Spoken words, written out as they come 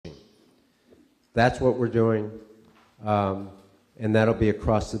That's what we're doing, and that'll be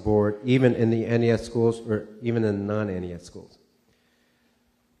across the board, even in the NES schools or even in the non-NES schools.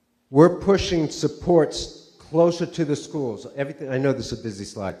 We're pushing supports closer to the schools. Everything, I know this is a busy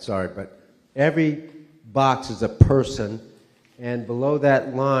slide, sorry, but every box is a person, and below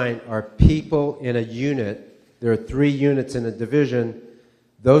that line are people in a unit. There are 3 units in a division.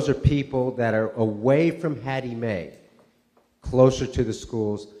 Those are people that are away from Hattie Mae, closer to the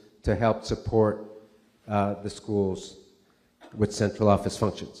schools to help support the schools with central office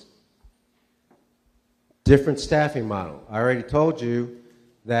functions. Different staffing model. I already told you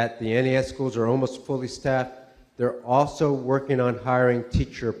that the NES schools are almost fully staffed. They're also working on hiring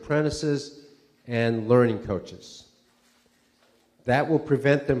teacher apprentices and learning coaches. That will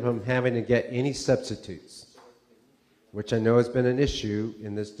prevent them from having to get any substitutes, which I know has been an issue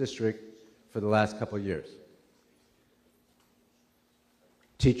in this district for the last couple of years.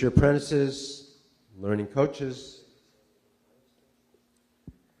 Teacher apprentices, learning coaches,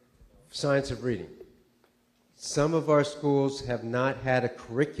 science of reading. Some of our schools have not had a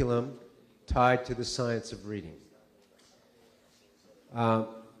curriculum tied to the science of reading.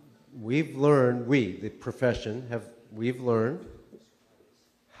 We've learned, the profession, we've learned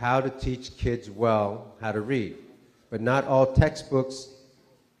how to teach kids well how to read. But not all textbooks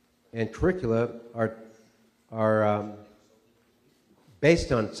and curricula are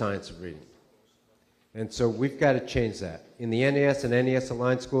based on science of reading. And so we've got to change that. In the NES and NES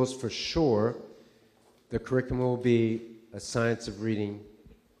aligned schools, for sure, the curriculum will be a science of reading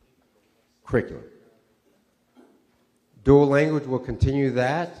curriculum. Dual language will continue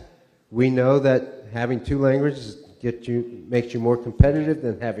that. We know that having 2 languages makes you more competitive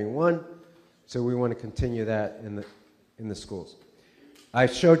than having 1, so we want to continue that in the schools. I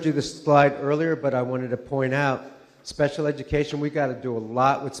showed you this slide earlier, but I wanted to point out special education. We've got to do a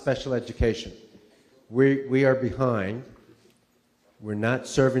lot with special education. We are behind. We're not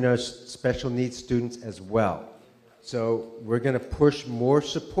serving our special needs students as well. So we're going to push more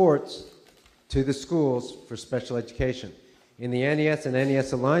supports to the schools for special education. In the NES and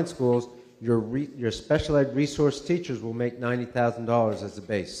NES aligned schools, your special ed resource teachers will make $90,000 as a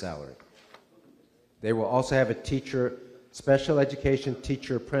base salary. They will also have a teacher, special education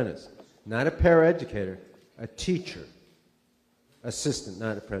teacher apprentice, not a paraeducator, a teacher, assistant,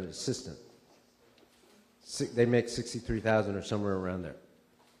 not apprentice, assistant. They make $63,000 or somewhere around there.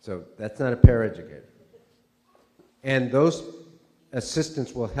 So that's not a paraeducator. And those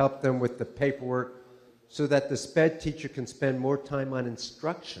assistants will help them with the paperwork so that the SPED teacher can spend more time on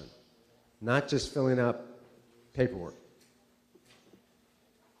instruction, not just filling out paperwork.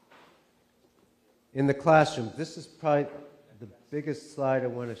 In the classroom, this is probably the biggest slide I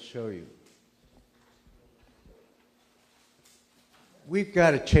want to show you. We've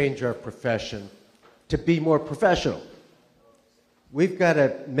got to change our profession to be more professional. We've got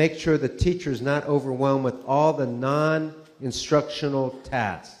to make sure the teacher is not overwhelmed with all the non-instructional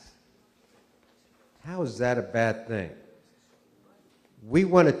tasks. How is that a bad thing? We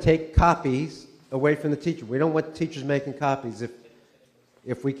want to take copies away from the teacher. We don't want teachers making copies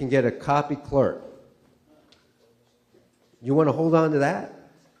if we can get a copy clerk. You want to hold on to that?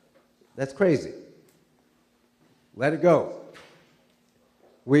 That's crazy. Let it go.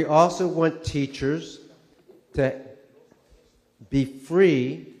 We also want teachers to be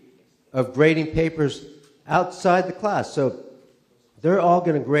free of grading papers outside the class. So they're all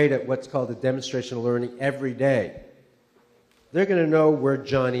going to grade at what's called a demonstration of learning every day. They're going to know where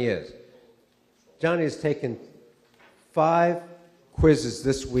Johnny is. Johnny has taken 5 quizzes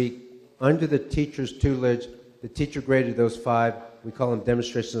this week under the teacher's tutelage. The teacher graded those 5. We call them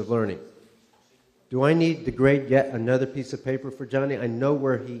demonstrations of learning. Do I need to grade yet another piece of paper for Johnny? I know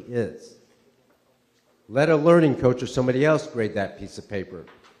where he is. Let a learning coach or somebody else grade that piece of paper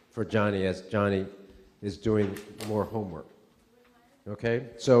for Johnny as Johnny is doing more homework. Okay?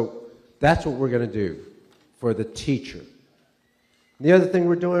 So that's what we're going to do for the teacher. The other thing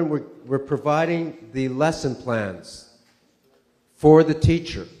we're doing, we're providing the lesson plans for the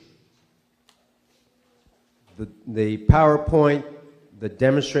teacher. The PowerPoint, the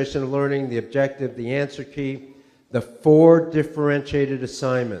demonstration of learning, the objective, the answer key, the 4 differentiated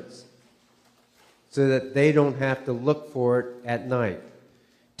assignments so that they don't have to look for it at night.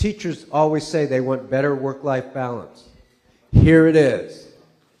 Teachers always say they want better work-life balance. Here it is.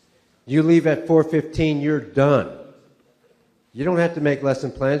 You leave at 4:15, you're done. You don't have to make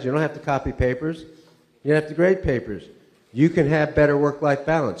lesson plans. You don't have to copy papers. You don't have to grade papers. You can have better work-life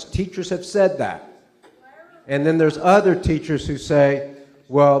balance. Teachers have said that. And then there's other teachers who say,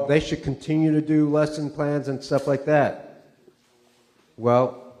 well, they should continue to do lesson plans and stuff like that.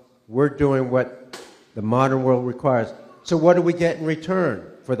 Well, we're doing what The modern world requires. So what do we get in return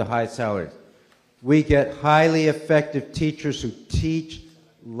for the high salaries? We get highly effective teachers who teach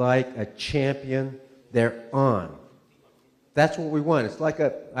like a champion. They're on. That's what we want. It's like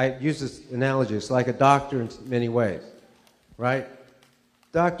I use this analogy, it's like a doctor in many ways, right?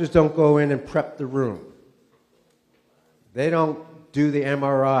 Doctors don't go in and prep the room. They don't do the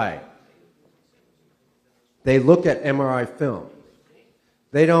MRI. They look at MRI film.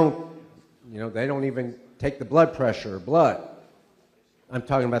 They don't even take the blood pressure or blood. I'm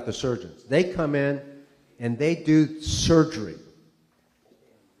talking about the surgeons. They come in and they do surgery.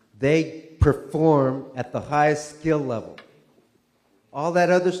 They perform at the highest skill level. All that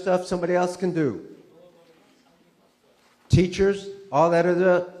other stuff somebody else can do. Teachers, all that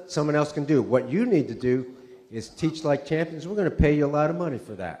other someone else can do. What you need to do is teach like champions. We're going to pay you a lot of money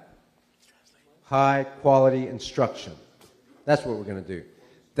for that. High quality instruction. That's what we're going to do.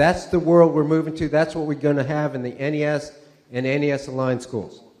 That's the world we're moving to. That's what we're going to have in the NES and NES aligned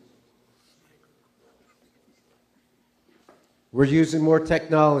schools. We're using more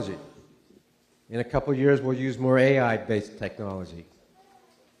technology. In a couple of years, we'll use more AI-based technology.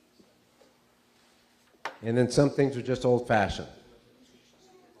 And then some things are just old-fashioned,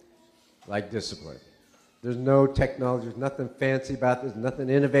 like discipline. There's no technology, there's nothing fancy about this, nothing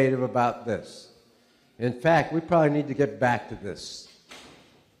innovative about this. In fact, we probably need to get back to this.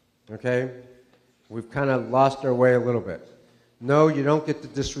 Okay? We've kind of lost our way a little bit. No, you don't get to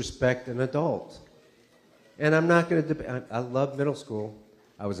disrespect an adult. And I'm not going to I love middle school.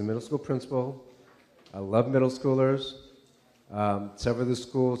 I was a middle school principal. I love middle schoolers. Several of the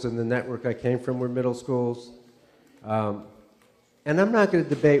schools in the network I came from were middle schools. And I'm not going to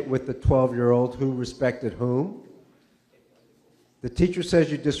debate with the 12-year-old who respected whom. The teacher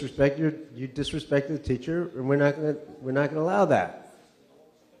says you disrespected the teacher, and we're not going to allow that.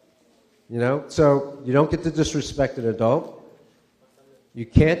 You know, so you don't get to disrespect an adult. You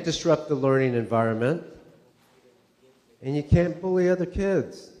can't disrupt the learning environment, and you can't bully other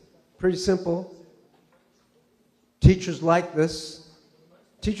kids. Pretty simple. Teachers like this.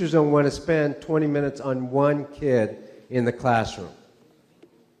 Teachers don't want to spend 20 minutes on one kid in the classroom.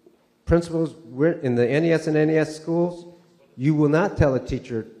 Principals, we're in the NES and NES schools, you will not tell a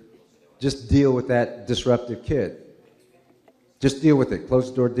teacher, just deal with that disruptive kid. Just deal with it. Close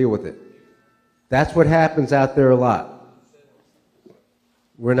the door, deal with it. That's what happens out there a lot.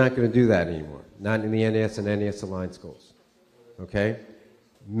 We're not going to do that anymore. Not in the NES and NES aligned schools. Okay?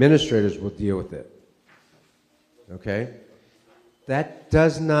 Administrators will deal with it. Okay? That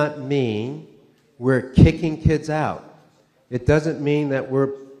does not mean we're kicking kids out. It doesn't mean that we're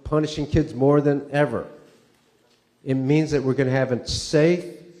punishing kids more than ever. It means that we're going to have a safe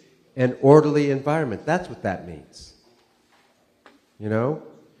and orderly environment. That's what that means. You know?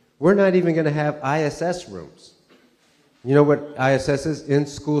 We're not even going to have ISS rooms. You know what ISS is?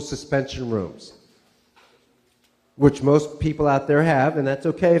 In-school suspension rooms. Which most people out there have, and that's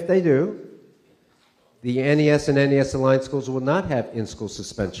okay if they do. The NES and NES aligned schools will not have in-school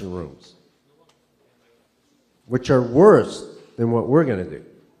suspension rooms, which are worse than what we're going to do,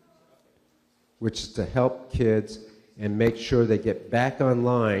 which is to help kids and make sure they get back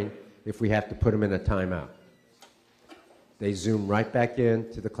online if we have to put them in a timeout. They zoom right back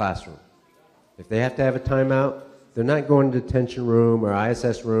into the classroom. If they have to have a timeout, they're not going to detention room or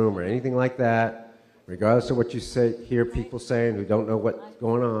ISS room or anything like that, regardless of what you hear people saying who don't know what's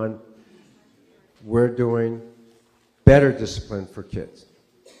going on. We're doing better discipline for kids.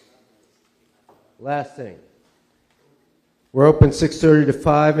 Last thing. We're open 6:30 to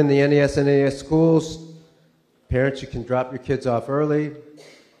 5 in the NES and NES schools. Parents, you can drop your kids off early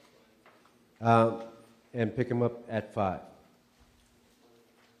and pick them up at 5.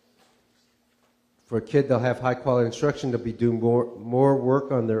 For a kid, they'll have high-quality instruction. They'll be doing more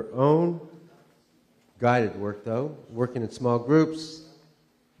work on their own. Guided work, though. Working in small groups.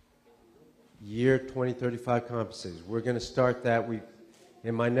 Year 2035 competencies. We're going to start that.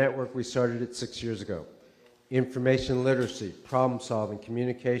 In my network, we started it 6 years ago. Information literacy, problem solving,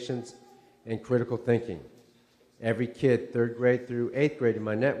 communications, and critical thinking. Every kid, 3rd grade through 8th grade in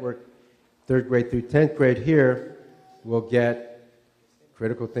my network, 3rd grade through 10th grade here, will get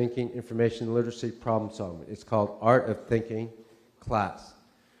critical thinking, information literacy, problem solving. It's called Art of Thinking class.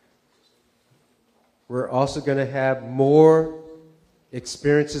 We're also going to have more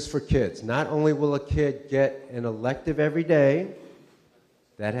experiences for kids. Not only will a kid get an elective every day,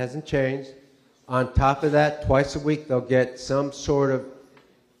 that hasn't changed. On top of that, twice a week, they'll get some sort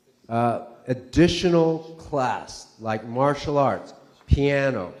of additional class, like martial arts,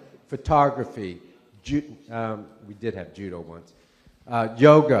 piano, photography, we did have judo once,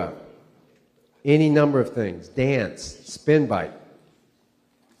 yoga, Any number of things. Dance, spin bike.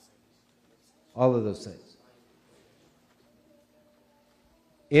 All of those things.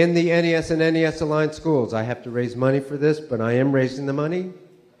 In the NES and NES aligned schools, I have to raise money for this, but I am raising the money.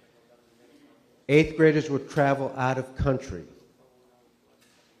 8th graders will travel out of country.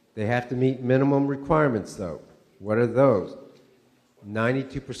 They have to meet minimum requirements, though. What are those?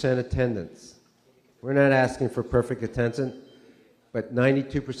 92% attendance. We're not asking for perfect attendance, but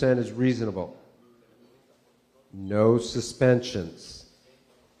 92% is reasonable. No suspensions.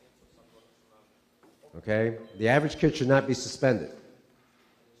 Okay? The average kid should not be suspended.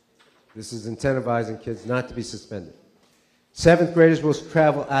 This is incentivizing kids not to be suspended. 7th graders will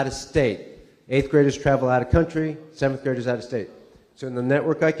travel out of state. 8th graders travel out of country, 7th graders out of state. So in the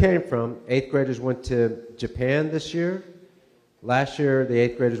network I came from, 8th graders went to Japan this year. Last year, the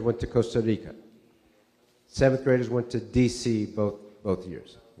 8th graders went to Costa Rica. 7th graders went to D.C. both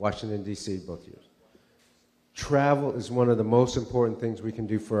years. Washington, D.C. both years. Travel is one of the most important things we can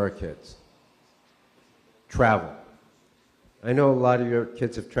do for our kids. Travel. I know a lot of your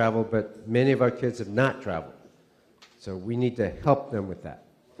kids have traveled, but many of our kids have not traveled. So we need to help them with that.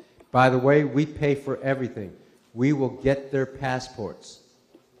 By the way, we pay for everything. We will get their passports,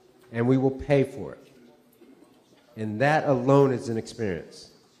 and we will pay for it. And that alone is an experience.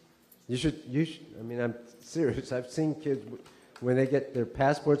 You should, I mean, I'm serious. I've seen kids, when they get their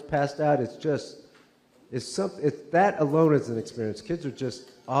passports passed out, it's that alone is an experience. Kids are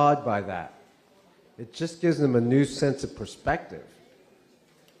just awed by that. It just gives them a new sense of perspective.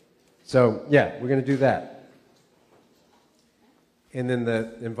 So, yeah, we're going to do that. And then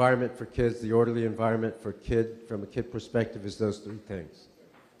the environment for kids, the orderly environment for from a kid perspective is those 3 things.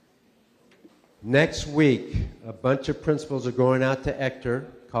 Next week, a bunch of principals are going out to Ector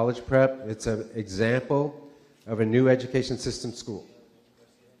College Prep. It's an example of a new education system school.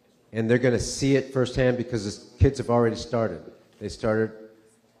 And they're going to see it firsthand because the kids have already started. They start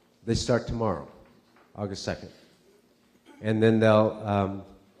tomorrow, August 2nd. And then they'll,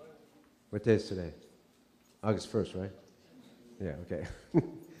 what day is today? August 1st, right? Yeah, okay.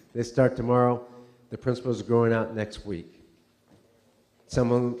 They start tomorrow. The principals are going out next week.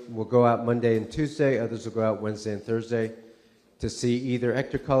 Some will go out Monday and Tuesday. Others will go out Wednesday and Thursday to see either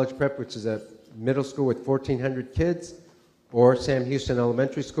Ector College Prep, which is a middle school with 1,400 kids, or Sam Houston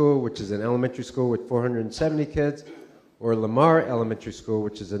Elementary School, which is an elementary school with 470 kids, or Lamar Elementary School,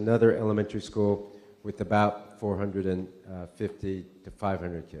 which is another elementary school with about 450 to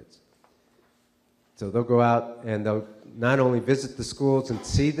 500 kids. So they'll go out and they'll not only visit the schools and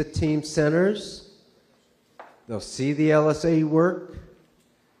see the team centers, they'll see the LSA work,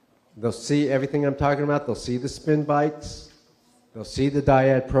 they'll see everything I'm talking about, they'll see the spin bikes, they'll see the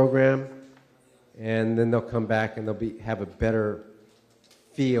dyad program, and then they'll come back and they'll have a better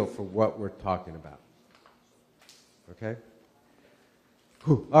feel for what we're talking about. Okay?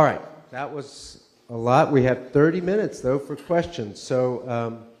 Whew. All right, that was a lot. We have 30 minutes, though, for questions.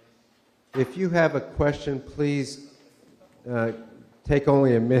 So if you have a question, please take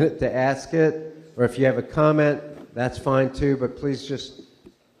only a minute to ask it. Or if you have a comment, that's fine, too. But please just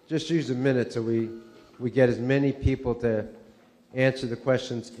use a minute so we get as many people to answer the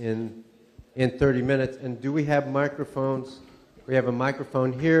questions in 30 minutes. And do we have microphones? We have a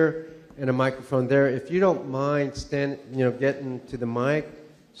microphone here and a microphone there. If you don't mind getting to the mic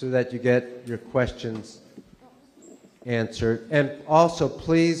so that you get your questions answered. And also,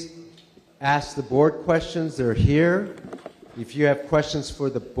 please ask the board questions. They're here. If you have questions for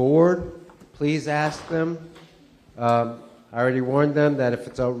the board, please ask them. I already warned them that if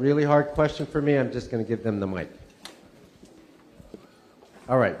it's a really hard question for me, I'm just going to give them the mic.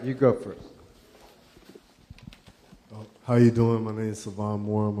 All right, you go first. How you doing? My name is Savon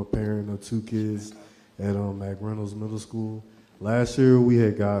Moore. I'm a parent of 2 kids at McReynolds Middle School. Last year, we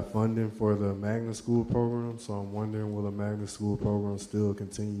had got funding for the Magnet School program, so I'm wondering, will the Magnet School program still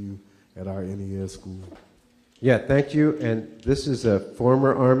continue at our NES school? Yeah, thank you. And this is a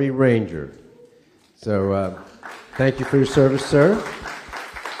former Army Ranger. So thank you for your service, sir.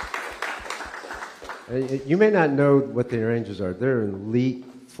 You may not know what the Rangers are. They're an elite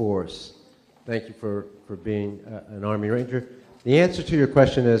force. Thank you for being an Army Ranger. The answer to your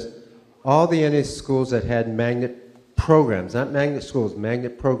question is all the NES schools that had magnet programs, not magnet schools,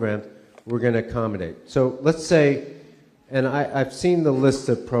 magnet programs, we're going to accommodate. So let's say, and I've seen the list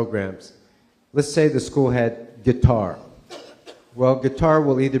of programs. Let's say the school had guitar. Well, guitar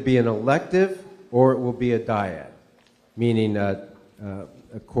will either be an elective or it will be a dyad, meaning a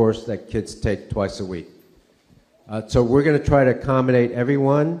course that kids take twice a week. So we're going to try to accommodate every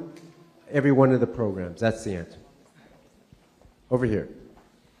one of the programs. That's the answer. Over here.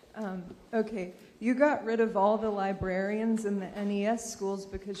 Okay, you got rid of all the librarians in the NES schools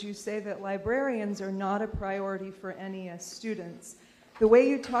because you say that librarians are not a priority for NES students. The way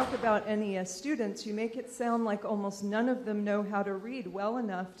you talk about NES students, you make it sound like almost none of them know how to read well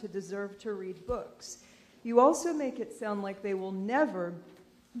enough to deserve to read books. You also make it sound like they will never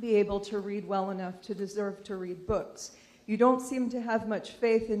be able to read well enough to deserve to read books. You don't seem to have much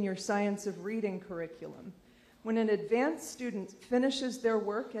faith in your science of reading curriculum. When an advanced student finishes their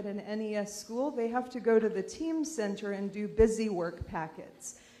work at an NES school, they have to go to the team center and do busy work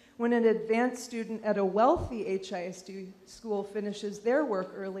packets. When an advanced student at a wealthy HISD school finishes their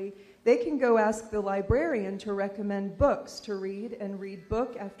work early, they can go ask the librarian to recommend books to read and read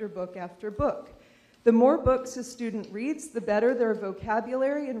book after book after book. The more books a student reads, the better their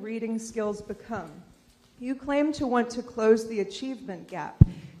vocabulary and reading skills become. You claim to want to close the achievement gap.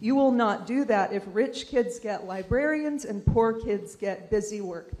 You will not do that if rich kids get librarians and poor kids get busy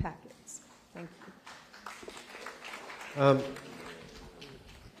work packets. Thank you.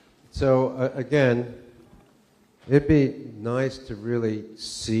 Again, it'd be nice to really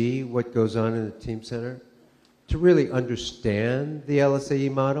see what goes on in the team center, to really understand the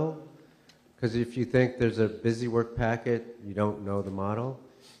LSAE model, because if you think there's a busy work packet, you don't know the model.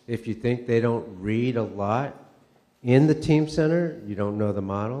 If you think they don't read a lot in the team center, you don't know the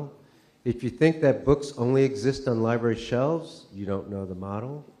model. If you think that books only exist on library shelves, you don't know the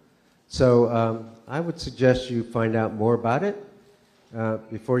model. So I would suggest you find out more about it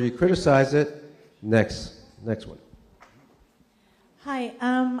before you criticize it. Next one. Hi,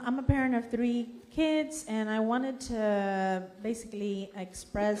 I'm a parent of 3 kids, and I wanted to basically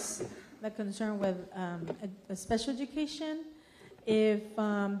express the concern with a special education. If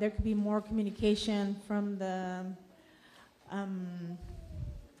there could be more communication from the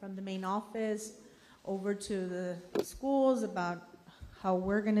main office over to the schools about how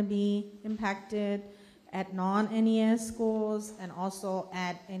we're going to be impacted at non-NES schools and also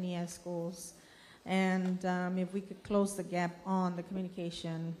at NES schools. And if we could close the gap on the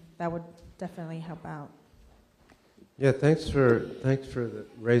communication, that would definitely help out. Yeah, thanks for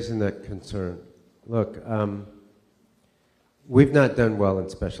raising that concern. Look, we've not done well in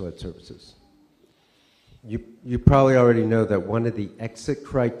special ed services. You probably already know that one of the exit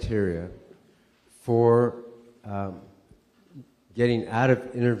criteria for getting out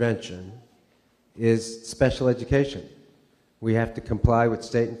of intervention is special education. We have to comply with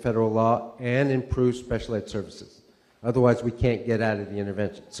state and federal law and improve special ed services. Otherwise, we can't get out of the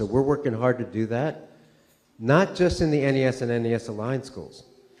intervention. So we're working hard to do that, not just in the NES and NES aligned schools.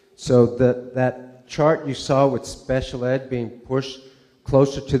 So that chart you saw with special ed being pushed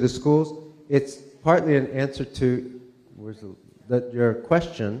closer to the schools, it's partly an answer to your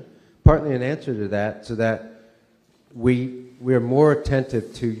question, partly an answer to that, so that we're more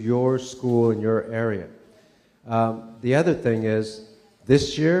attentive to your school and your area. The other thing is,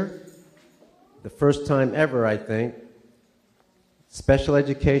 this year, the first time ever, I think, special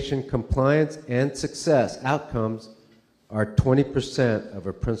education compliance and success outcomes are 20% of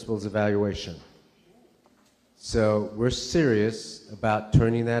a principal's evaluation. So we're serious about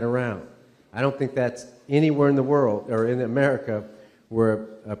turning that around. I don't think that's anywhere in the world or in America where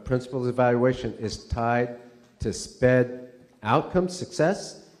a principal's evaluation is tied to SPED outcome,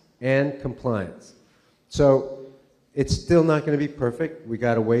 success, and compliance. So it's still not going to be perfect. We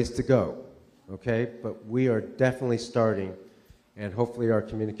got a ways to go, okay? But we are definitely starting, and hopefully our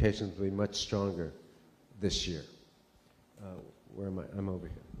communications will be much stronger this year. Where am I? I'm over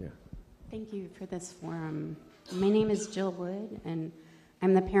here. Yeah. Thank you for this forum. My name is Jill Wood, and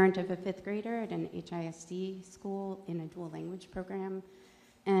I'm the parent of a 5th grader at an HISD school in a dual language program.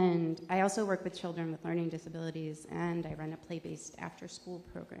 And I also work with children with learning disabilities, and I run a play-based after-school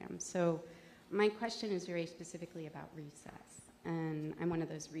program. So my question is very specifically about recess, and I'm one of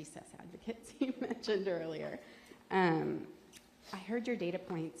those recess advocates you mentioned earlier. I heard your data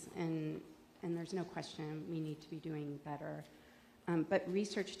points, and there's no question we need to be doing better. But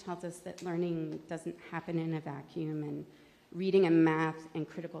research tells us that learning doesn't happen in a vacuum, and reading and math and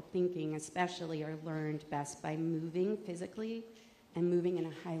critical thinking especially are learned best by moving physically and moving in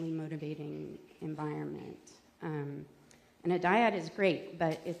a highly motivating environment. And a dyad is great,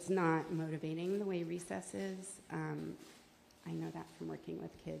 but it's not motivating the way recess is. I know that from working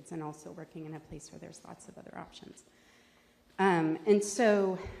with kids and also working in a place where there's lots of other options. And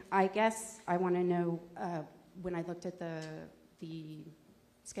so I guess I want to know, when I looked at the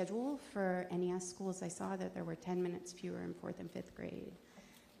schedule for NES schools, I saw that there were 10 minutes fewer in 4th and 5th grade,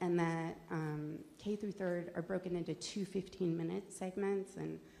 and that K through 3rd are broken into 2 15-minute segments.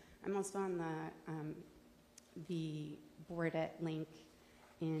 And I'm also on the board at Link,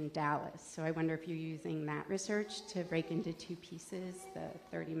 in Dallas. So I wonder if you're using that research to break into 2 pieces,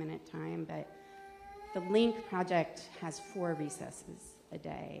 the 30-minute time. But the LINK project has 4 recesses a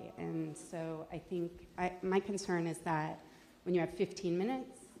day. And so I think my concern is that when you have 15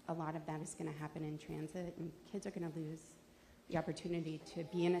 minutes, a lot of that is going to happen in transit, and kids are going to lose the opportunity to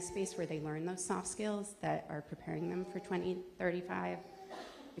be in a space where they learn those soft skills that are preparing them for 2035,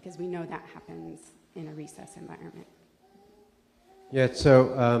 because we know that happens in a recess environment. Yeah,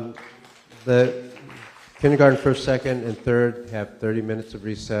 so the kindergarten, first, second, and third have 30 minutes of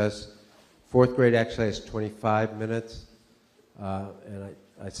recess. Fourth grade actually has 25 minutes, and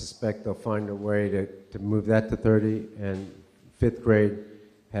I suspect they'll find a way to move that to 30, and fifth grade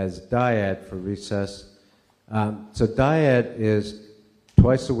has dyad for recess. So dyad is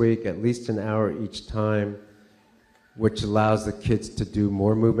twice a week, at least an hour each time, which allows the kids to do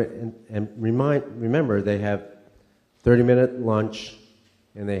more movement. And remember, they have 30-minute lunch,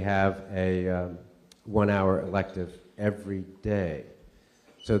 and they have a 1-hour elective every day.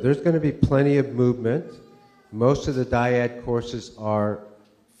 So there's going to be plenty of movement. Most of the dyad courses are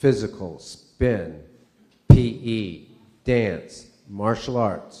physical, spin, PE, dance, martial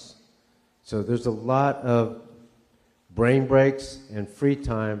arts. So there's a lot of brain breaks and free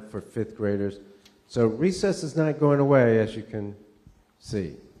time for fifth graders. So recess is not going away, as you can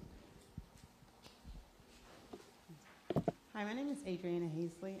see. Hi, my name is Adriana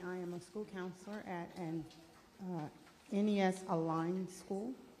Hazley. I am a school counselor at an NES aligned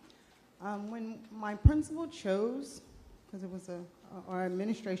school. When my principal chose, because it was our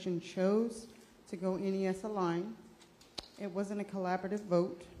administration chose to go NES aligned, it wasn't a collaborative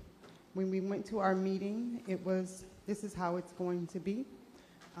vote. When we went to our meeting, it was, this is how it's going to be.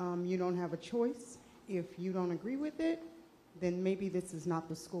 You don't have a choice. If you don't agree with it, then maybe this is not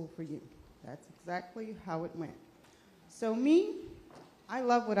the school for you. That's exactly how it went. So me, I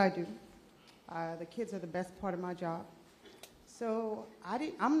love what I do. The kids are the best part of my job. So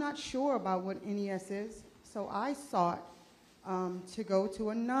I'm not sure about what NES is, so I sought to go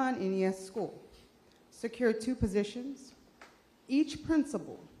to a non-NES school. Secured 2 positions. Each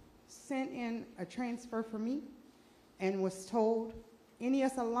principal sent in a transfer for me and was told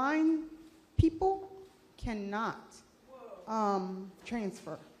NES aligned people cannot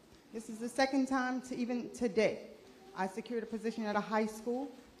transfer. This is the second time to even today. I secured a position at a high school.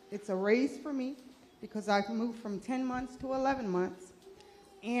 It's a raise for me because I've moved from 10 months to 11 months.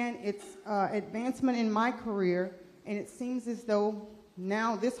 And it's advancement in my career, and it seems as though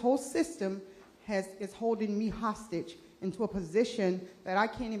now this whole system is holding me hostage into a position that I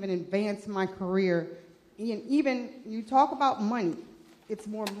can't even advance my career. And even, you talk about money, it's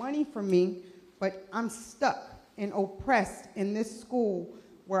more money for me, but I'm stuck and oppressed in this school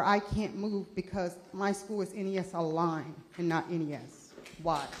where I can't move because my school is NES aligned and not NES.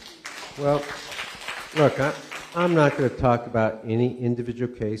 Why? Well, look, I'm not going to talk about any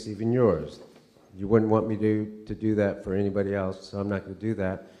individual case, even yours. You wouldn't want me to do that for anybody else, so I'm not going to do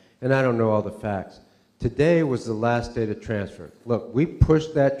that. And I don't know all the facts. Today was the last day to transfer. Look, we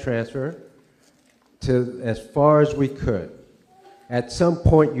pushed that transfer to as far as we could. At some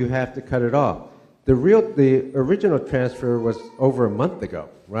point, you have to cut it off. The original transfer was over a month ago,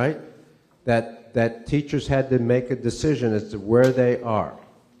 right? That teachers had to make a decision as to where they are.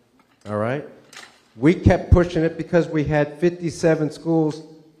 All right? We kept pushing it because we had 57 schools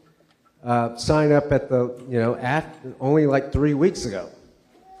sign up at only like 3 weeks ago.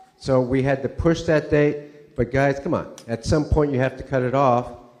 So we had to push that date. But guys, come on. At some point, you have to cut it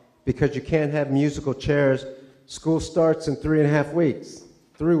off because you can't have musical chairs. School starts in 3.5 weeks,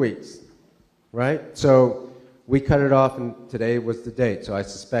 3 weeks, right? So we cut it off, and today was the date. So I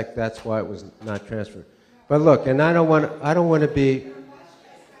suspect that's why it was not transferred. But look, and I don't want to be,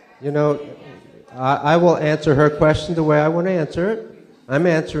 I will answer her question the way I want to answer it. I'm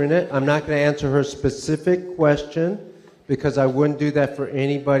answering it. I'm not going to answer her specific question because I wouldn't do that for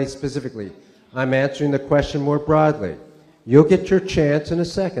anybody specifically. I'm answering the question more broadly. You'll get your chance in a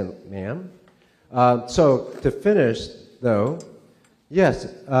second, ma'am. So to finish, though,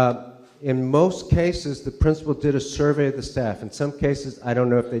 yes, in most cases, the principal did a survey of the staff. In some cases, I don't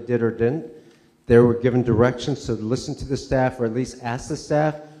know if they did or didn't. They were given directions to listen to the staff or at least ask the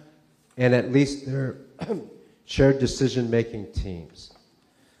staff, and at least their shared decision-making teams.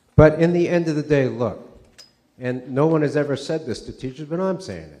 But in the end of the day, look, and no one has ever said this to teachers, but I'm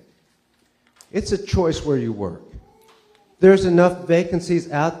saying it. It's a choice where you work. There's enough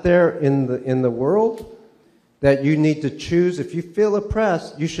vacancies out there in the world that you need to choose. If you feel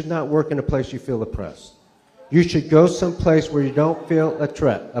oppressed, you should not work in a place you feel oppressed. You should go someplace where you don't feel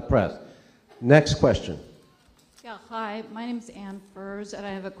oppressed. Next question. Yeah, Yeah, hi, my name is Ann Furs, and I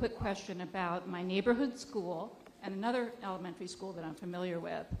have a quick question about my neighborhood school and another elementary school that I'm familiar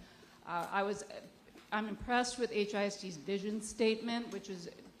with. I'm impressed with HISD's vision statement, which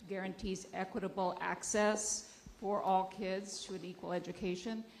guarantees equitable access for all kids to an equal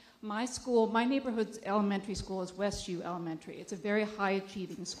education. My neighborhood's elementary school is Westview Elementary. It's a very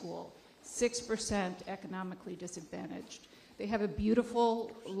high-achieving school, 6% economically disadvantaged. They have a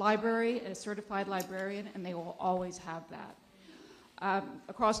beautiful library, a certified librarian, and they will always have that.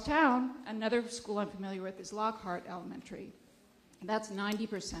 Across town, another school I'm familiar with is Lockhart Elementary. That's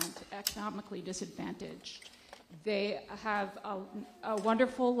 90% economically disadvantaged. They have a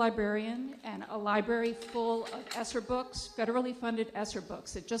wonderful librarian and a library full of ESSER books, federally funded ESSER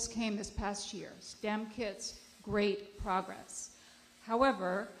books that just came this past year. STEM kits, great progress.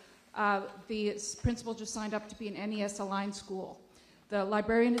 However, the principal just signed up to be an NES aligned school. The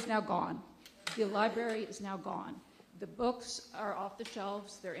librarian is now gone. The library is now gone. The books are off the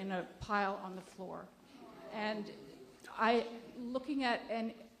shelves. They're in a pile on the floor. And looking at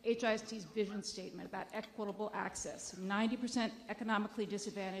an HISD's vision statement about equitable access, 90% economically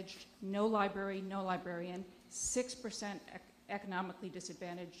disadvantaged, no library, no librarian, 6% economically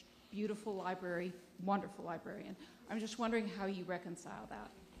disadvantaged, beautiful library, wonderful librarian. I'm just wondering how you reconcile that.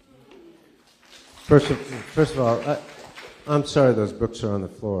 First of all, I'm sorry those books are on the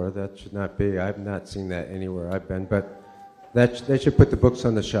floor. That should not be. I've not seen that anywhere I've been, but they should put the books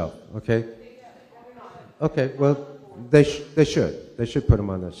on the shelf, okay? Okay, well, they should. They should put them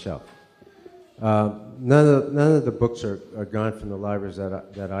on the shelf. None of the books are gone from the libraries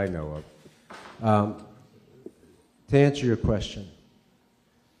that I know of. To answer your question,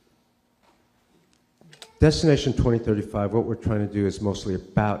 Destination 2035, what we're trying to do is mostly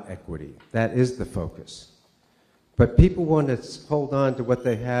about equity. That is the focus. But people want to hold on to what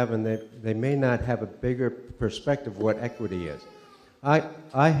they have, and they may not have a bigger perspective of what equity is.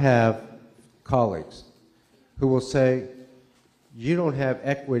 I have colleagues who will say, you don't have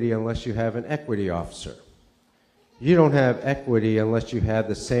equity unless you have an equity officer. You don't have equity unless you have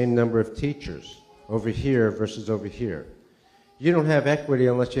the same number of teachers over here versus over here. You don't have equity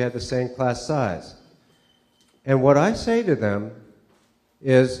unless you have the same class size. And what I say to them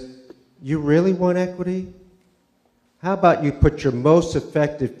is, you really want equity? How about you put your most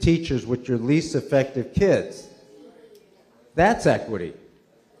effective teachers with your least effective kids? That's equity.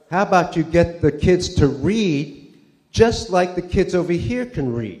 How about you get the kids to read just like the kids over here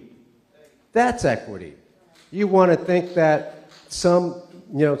can read? That's equity. You want to think that some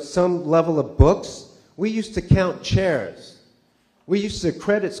level of books, we used to count chairs. We used to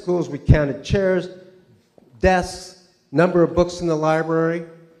credit schools, we counted chairs, desks, number of books in the library.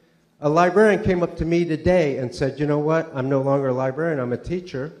 A librarian came up to me today and said, you know what, I'm no longer a librarian, I'm a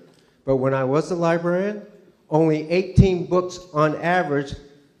teacher, but when I was a librarian, only 18 books on average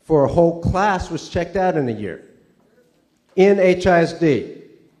for a whole class was checked out in a year in HISD.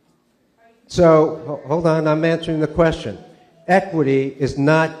 So, hold on, I'm answering the question. Equity is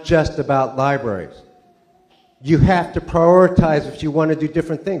not just about libraries. You have to prioritize if you want to do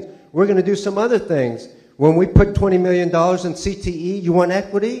different things. We're going to do some other things. When we put $20 million in CTE, you want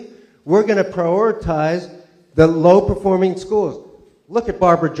equity? We're going to prioritize the low-performing schools. Look at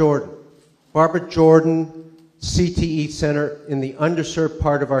Barbara Jordan. Barbara Jordan CTE Center in the underserved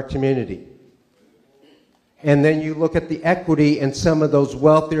part of our community. And then you look at the equity in some of those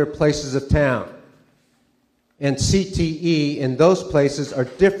wealthier places of town. And CTE in those places are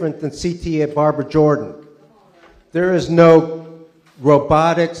different than CTE at Barbara Jordan. There is no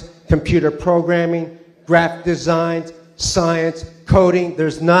robotics, computer programming, graphic designs, science, coding.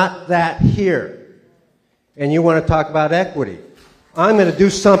 There's not that here. And you want to talk about equity. I'm going to do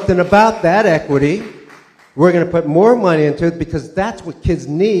something about that equity. We're going to put more money into it because that's what kids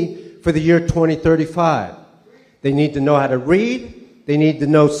need for the year 2035. They need to know how to read. They need to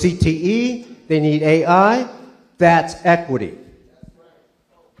know CTE. They need AI. That's equity.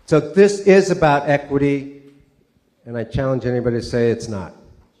 So this is about equity, and I challenge anybody to say it's not.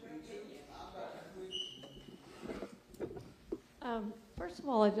 First of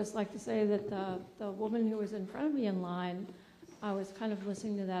all, I'd just like to say that the woman who was in front of me in line, I was kind of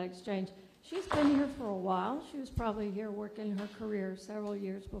listening to that exchange. She's been here for a while. She was probably here working her career several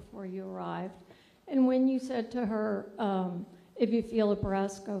years before you arrived. And when you said to her, if you feel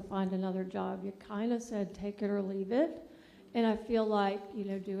oppressed, go find another job, you kind of said take it or leave it. And I feel like,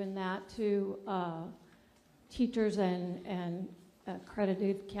 doing that to teachers and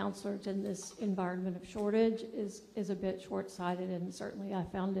accredited counselors in this environment of shortage is a bit short-sighted, and certainly I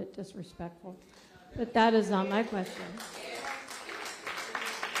found it disrespectful. But that is not my question.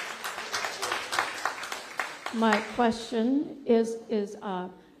 My question it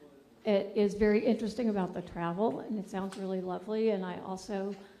is very interesting about the travel, and it sounds really lovely. And I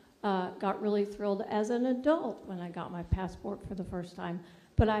also got really thrilled as an adult when I got my passport for the first time.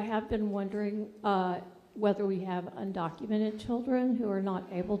 But I have been wondering whether we have undocumented children who are not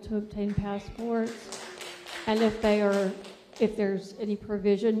able to obtain passports, and if there's any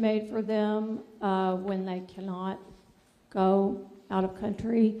provision made for them when they cannot go out of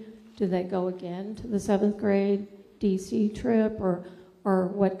country. Do they go again to the 7th grade DC trip, or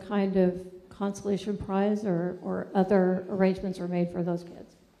what kind of consolation prize or other arrangements are made for those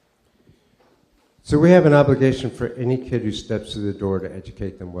kids? So we have an obligation for any kid who steps through the door to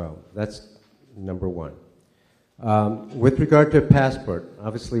educate them well. That's number one. With regard to a passport,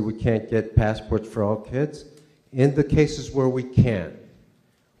 obviously we can't get passports for all kids. In the cases where we can,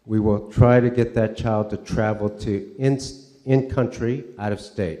 we will try to get that child to travel to in-country, out of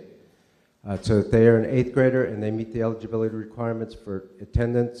state. So if they are an 8th grader and they meet the eligibility requirements for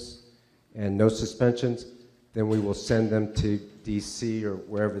attendance and no suspensions, then we will send them to DC or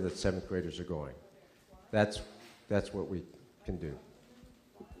wherever the 7th graders are going. That's what we can do.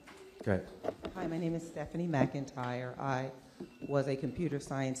 Okay. Hi, my name is Stephanie McIntyre. I was a computer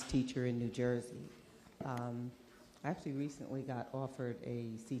science teacher in New Jersey. I actually recently got offered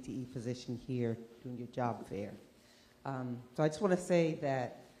a CTE position here doing your job fair. So I just want to say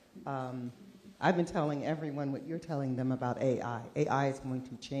that I've been telling everyone what you're telling them about AI. AI is going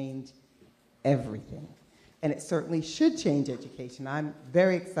to change everything, and it certainly should change education. I'm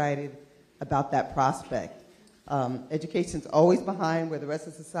very excited about that prospect. Education's always behind where the rest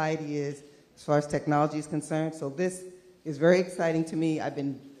of society is as far as technology is concerned, so this is very exciting to me. I've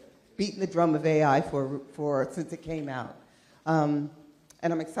been beating the drum of AI since it came out, and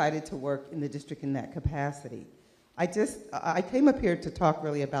I'm excited to work in the district in that capacity. I came up here to talk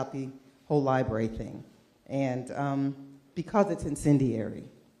really about the whole library thing, and because it's incendiary,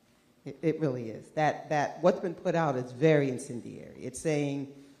 it really is. That what's been put out is very incendiary. It's saying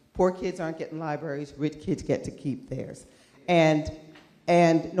poor kids aren't getting libraries, rich kids get to keep theirs, and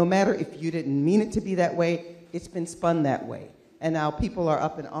no matter if you didn't mean it to be that way, it's been spun that way, and now people are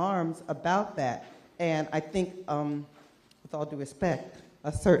up in arms about that. And I think, with all due respect,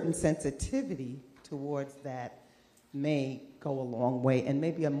 a certain sensitivity towards that may go a long way, and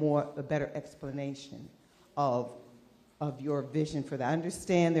maybe a better explanation of your vision for that. I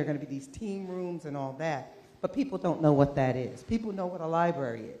understand there are going to be these team rooms and all that, but people don't know what that is. People know what a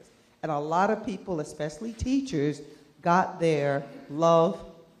library is. And a lot of people, especially teachers, got their love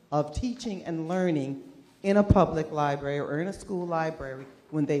of teaching and learning in a public library or in a school library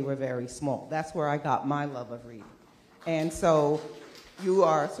when they were very small. That's where I got my love of reading. And so you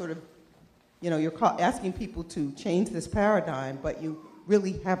are sort of, you're asking people to change this paradigm, but you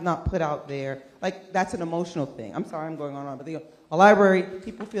really have not put out there, like, that's an emotional thing. I'm sorry I'm going on, but a library,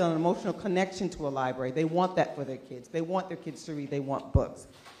 people feel an emotional connection to a library. They want that for their kids. They want their kids to read. They want books.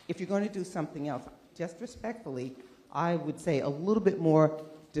 If you're going to do something else, just respectfully, I would say a little bit more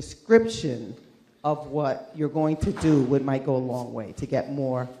description of what you're going to do might go a long way to get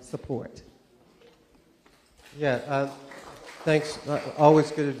more support. Yeah, thanks.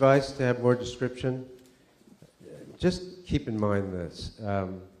 Always good advice to have more description. Just keep in mind this.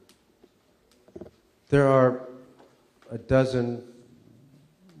 There are a dozen,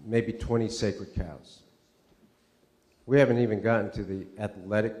 maybe 20 sacred cows. We haven't even gotten to the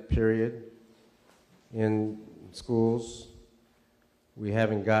athletic period in schools. We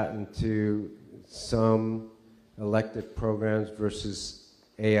haven't gotten to some elective programs versus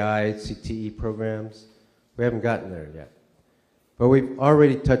AI, CTE programs. We haven't gotten there yet. But we've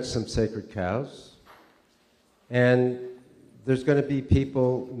already touched some sacred cows. And there's going to be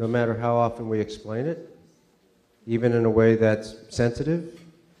people, no matter how often we explain it, even in a way that's sensitive.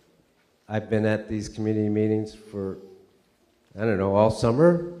 I've been at these community meetings for, I don't know, all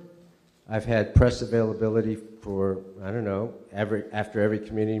summer. I've had press availability for, I don't know, after every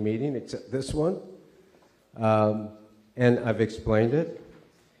community meeting except this one. And I've explained it.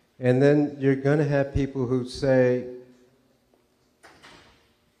 And then you're going to have people who say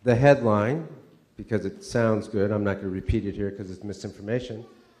the headline, because it sounds good, I'm not going to repeat it here because it's misinformation,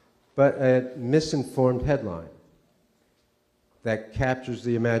 but a misinformed headline that captures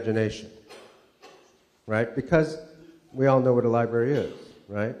the imagination, right? Because we all know what a library is,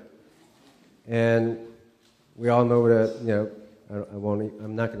 right? And we all know what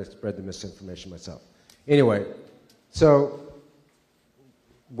I'm not going to spread the misinformation myself. Anyway, so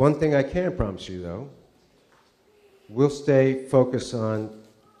one thing I can promise you, though, we'll stay focused on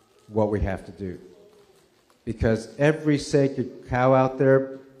what we have to do. Because every sacred cow out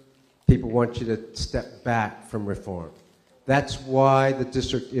there, people want you to step back from reform. That's why the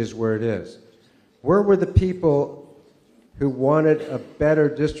district is where it is. Where were the people who wanted a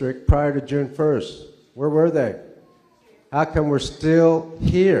better district prior to June 1st? Where were they? How come we're still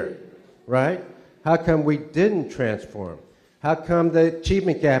here, right? How come we didn't transform? How come the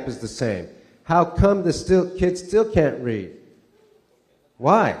achievement gap is the same? How come the kids still can't read?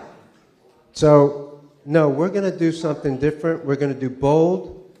 Why? So, no, we're going to do something different. We're going to do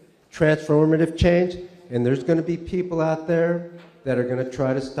bold, transformative change, and there's going to be people out there that are going to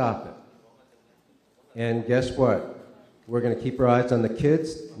try to stop it. And guess what? We're going to keep our eyes on the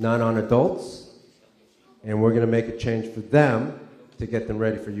kids, not on adults, and we're going to make a change for them to get them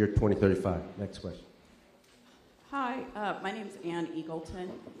ready for year 2035. Next question. Hi, my name is Ann Eagleton,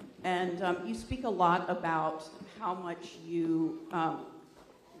 and you speak a lot about how much you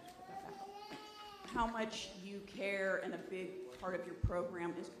care, and a big part of your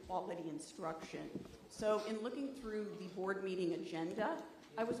program is quality instruction. So in looking through the board meeting agenda,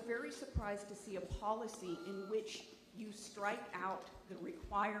 I was very surprised to see a policy in which you strike out the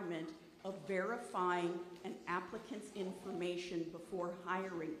requirement of verifying an applicant's information before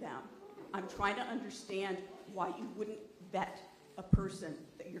hiring them. I'm trying to understand why you wouldn't vet a person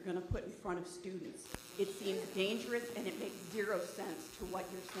that you're going to put in front of students. It seems dangerous, and it makes zero sense to what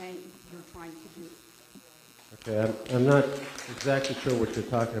you're saying you're trying to do. Okay, I'm not exactly sure what you're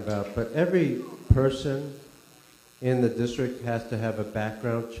talking about, but every person in the district has to have a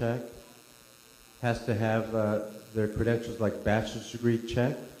background check, has to have their credentials like bachelor's degree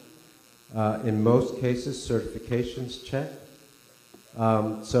checked. In most cases, certifications checked.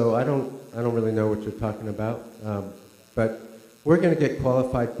 So I don't really know what you're talking about, but we're going to get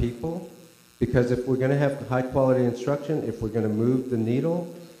qualified people, because if we're going to have high quality instruction, if we're going to move the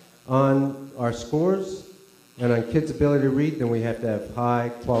needle on our scores and on kids' ability to read, then we have to have high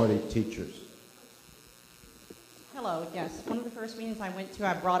quality teachers. Hello, yes. One of the first meetings I went to,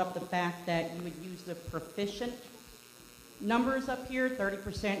 I brought up the fact that you would use the proficient numbers up here,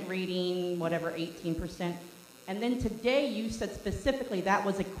 30% reading, whatever, 18%. And then today you said specifically that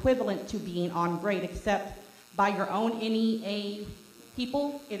was equivalent to being on grade, except by your own NEA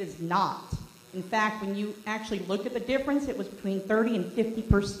people, it is not. In fact, when you actually look at the difference, it was between 30 and 50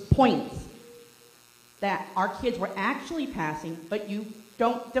 points that our kids were actually passing, but you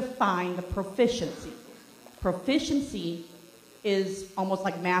don't define the proficiency. Proficiency is almost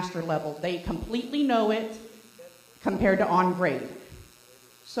like master level. They completely know it compared to on grade.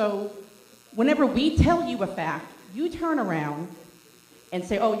 So whenever we tell you a fact, you turn around and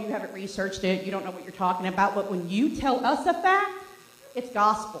say, oh, you haven't researched it, you don't know what you're talking about. But when you tell us a fact, it's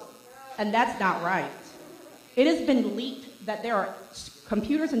gospel. And that's not right. It has been leaked that there are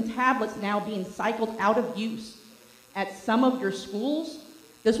computers and tablets now being cycled out of use at some of your schools.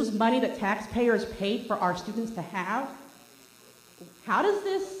 This was money that taxpayers paid for our students to have. How does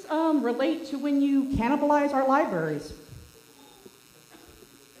this relate to when you cannibalize our libraries?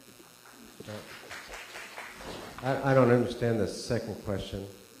 I don't understand the second question.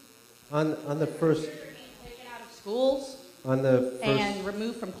 On the first, Taken out of schools on the first, and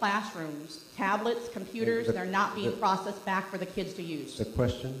removed from classrooms. Tablets, computers, they're not being processed back for the kids to use. the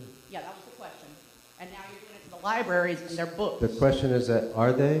question? Yeah, that was the question. And now you're doing it to the libraries and their books. The question is that,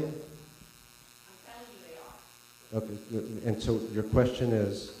 are they? I'm telling you they are. Okay, and so your question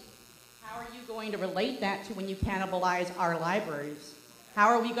is? How are you going to relate that to when you cannibalize our libraries? How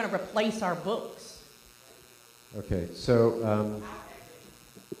are we going to replace our books? Okay, so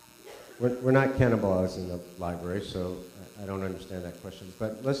we're not cannibalizing the library, so I don't understand that question.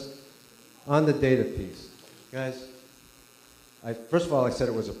 But on the data piece, guys, first of all, I said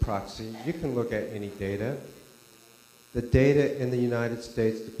it was a proxy. You can look at any data. The data in the United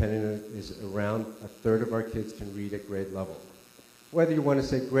States, depending on, is around a third of our kids can read at grade level. Whether you want to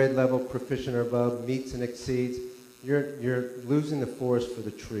say grade level, proficient or above, meets and exceeds, you're losing the forest for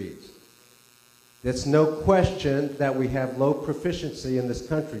the trees. There's no question that we have low proficiency in this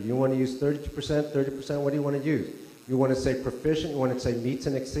country. You want to use 32%, 30%, what do you want to use? You want to say proficient, you want to say meets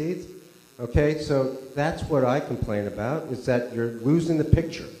and exceeds? Okay, so that's what I complain about, is that you're losing the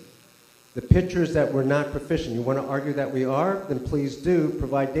picture. The picture is that we're not proficient. You want to argue that we are? Then please do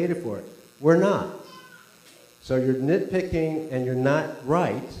provide data for it. We're not. So you're nitpicking and you're not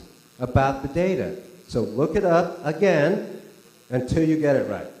right about the data. So look it up again until you get it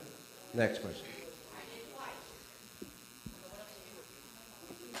right. Next question.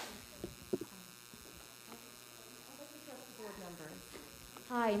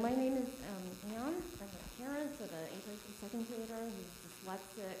 Hi, my name is Anne. I'm a parent of an HISD second grader who's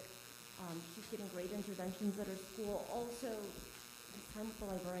dyslexic. She's getting great interventions at her school. Also, the time with the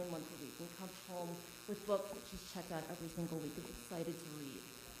librarian once a week and comes home with books that she's checked out every single week, is excited to read.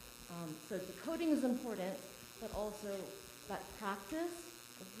 So the coding is important, but also that practice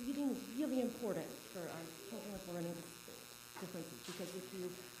of reading is really important for our children with learning differences, because if you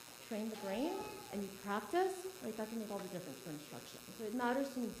train the brain and you practice, right, that can make all the difference for instruction. So it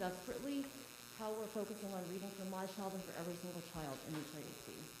matters to me desperately how we're focusing on reading for my child and for every single child in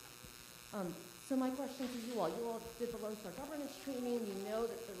HISD. So my question to you all did the Lone Star governance training. You know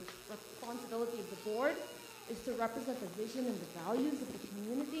that the responsibility of the board is to represent the vision and the values of the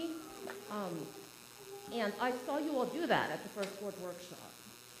community. And I saw you all do that at the first board workshop,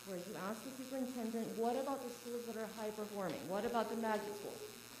 where you asked the superintendent, what about the schools that are high performing? What about the magnet schools?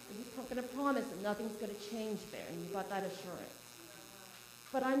 Are you going to promise that nothing's going to change there? And you got that assurance.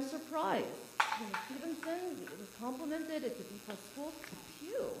 But I'm surprised. You know, Stevenson, it was complimented, it's a B+ school.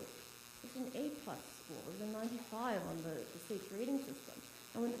 Pew, it's an A+ school. It was a 95 on the state grading system.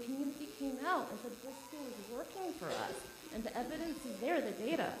 And when the community came out and said, this school is working for us, and the evidence is there, the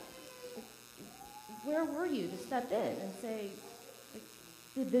data, where were you to step in and say, like,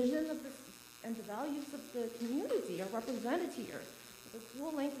 the vision of this and the values of the community are represented here? The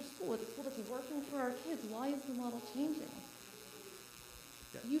dual language school, the school that's working for our kids, why is the model changing?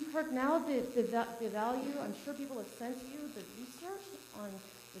 Yeah. You've heard now the value, I'm sure people have sent you the research on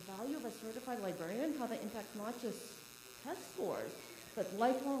the value of a certified librarian, how that impacts not just test scores, but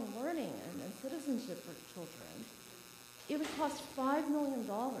lifelong learning and citizenship for children. It would cost $5 million,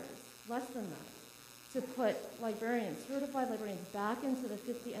 less than that, to put librarians, certified librarians, back into the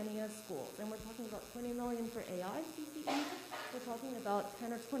 50 NES schools. And we're talking about $20 million for AI CCE. We're talking about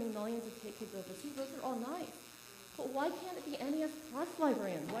 10 or 20 million to take kids overseas. Those are all nice. But why can't it be NES plus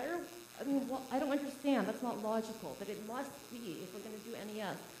librarian? I don't understand. That's not logical. But it must be, if we're going to do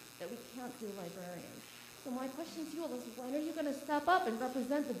NES, that we can't do librarians. So my question to you all is, when are you going to step up and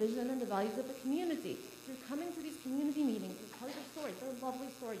represent the vision and the values of the community? You're coming to these community meetings, you tell your stories. They're lovely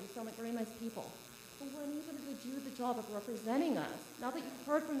stories. You sound like very nice people. But when are you going to do the job of representing us? Now that you've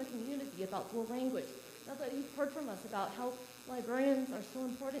heard from the community about dual language, now that you've heard from us about how librarians are so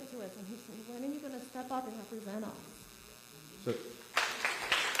important to us in Houston, when are you going to step up and represent us? So,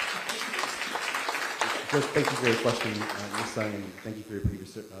 just thank you for your question, Ms. Sun, and thank you for your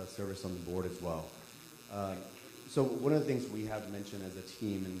previous service on the board as well. So one of the things we have mentioned as a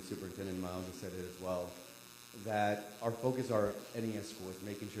team, and Superintendent Miles has said it as well, that our focus are NES schools,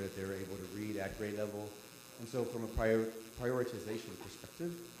 making sure that they're able to read at grade level. And so from a prioritization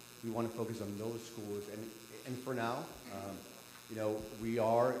perspective, we want to focus on those schools. And for now, we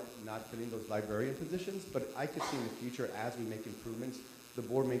are not filling those librarian positions, but I could see in the future, as we make improvements, the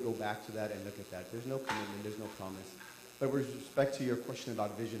board may go back to that and look at that. There's no commitment, there's no promise. But with respect to your question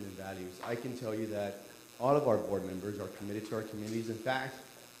about vision and values, I can tell you that all of our board members are committed to our communities. In fact,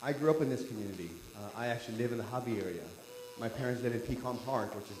 I grew up in this community. I actually live in the Hobby area. My parents live in Pecan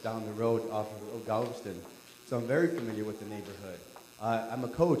Park, which is down the road off of Galveston. So I'm very familiar with the neighborhood. I'm a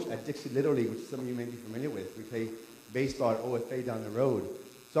coach at Dixie Little League, which some of you may be familiar with. We play baseball at OFA down the road.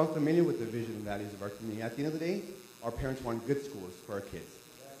 So I'm familiar with the vision and values of our community. At the end of the day, our parents want good schools for our kids.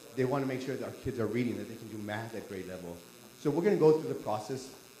 They want to make sure that our kids are reading, that they can do math at grade level. So we're going to go through the process.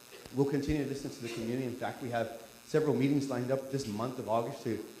 We'll continue to listen to the community. In fact, we have several meetings lined up this month of August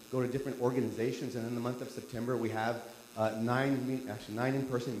to go to different organizations. And in the month of September, we have 9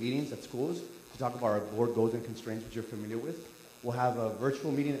 in-person meetings at schools to talk about our board goals and constraints, which you're familiar with. We'll have a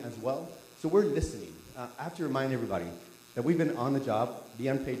virtual meeting as well. So we're listening. I have to remind everybody that we've been on the job, the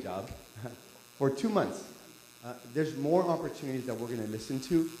unpaid job, for 2 months. There's more opportunities that we're going to listen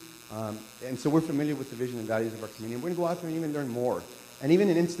to. And so we're familiar with the vision and values of our community. We're going to go out there and even learn more. And even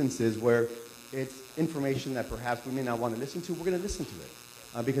in instances where it's information that perhaps we may not want to listen to, we're going to listen to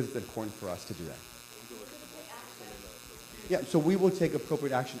it because it's important for us to do that. Yeah, so we will take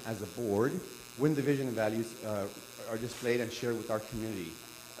appropriate action as a board when the vision and values are displayed and shared with our community.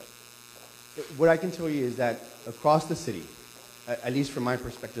 What I can tell you is that across the city, at least from my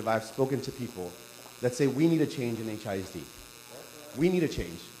perspective, I've spoken to people that say we need a change in HISD. We need a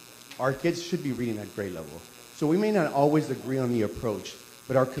change. Our kids should be reading at grade level. So we may not always agree on the approach,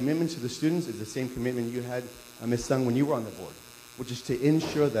 but our commitment to the students is the same commitment you had, Ms. Sung, when you were on the board, which is to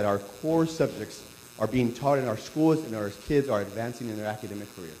ensure that our core subjects are being taught in our schools and our kids are advancing in their academic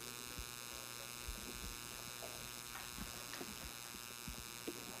career.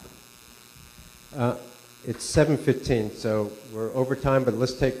 It's 7:15, so we're over time, but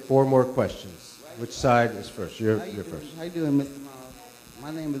let's take 4 more questions. Which side is first? You're first. How you doing, Mr. Miles? My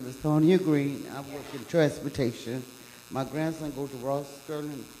name is Antonia Green. I work in transportation. My grandson goes to Ross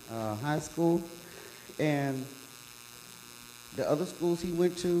Sterling High School, and the other schools he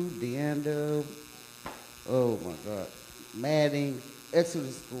went to, DeAnda, oh my God, Madding,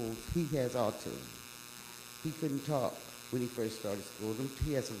 Exeter schools, he has autism. He couldn't talk when he first started school.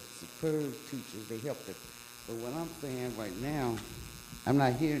 He has some superb teachers, they helped him. But what I'm saying right now, I'm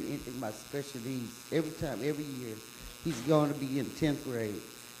not hearing anything about special needs. Every year, he's going to be in 10th grade.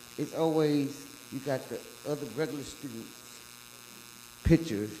 It's always, you got the other regular students'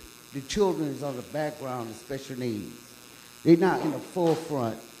 pictures. The children is on the background of special needs. They're not in the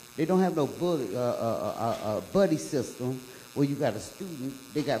forefront. They don't have no buddy system where you got a student,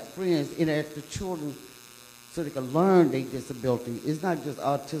 they got friends, interact with children so they can learn their disability. It's not just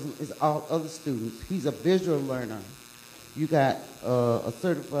autism, it's all other students. He's a visual learner. You got a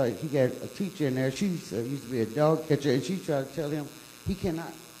certified, he got a teacher in there, she used to be a dog catcher, and she tried to tell him he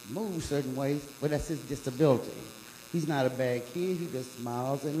cannot move certain ways, but that's his disability. He's not a bad kid, he just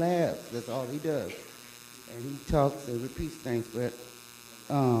smiles and laughs, that's all he does. And he talks and repeats things, but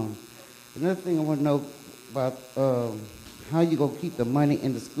another thing I want to know about how you going to keep the money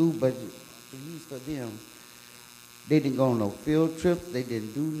in the school budget to use for them. They didn't go on no field trips, they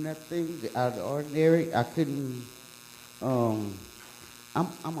didn't do nothing out of the ordinary. I couldn't, I'm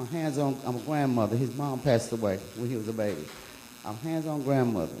a hands-on, I'm a grandmother. His mom passed away when he was a baby. I'm hands-on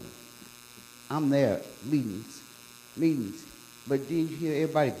grandmother. I'm there, meetings. But then you hear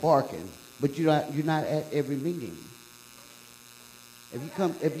everybody barking, but you're not at every meeting.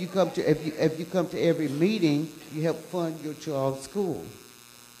 If you come to every meeting, you help fund your child's school.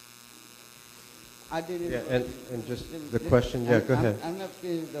 I did it. Yeah, and just the question. Yeah, go ahead. I'm not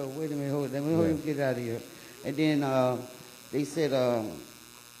finished though. Wait a minute, hold on. Let me get out of here. And then they said,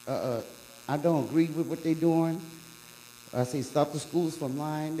 I don't agree with what they're doing. I say stop the schools from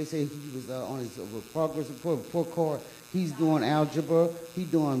lying. They say he was on his progress report card. He's doing algebra. He's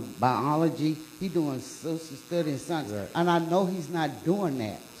doing biology. He's doing social studies and science. Right. And I know he's not doing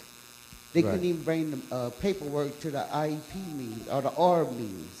that. They Right. couldn't even bring the paperwork to the IEP meetings or the R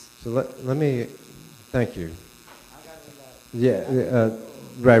meetings. So let me, thank you. Yeah,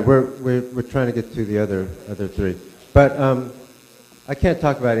 right. We're trying to get to the other three, but I can't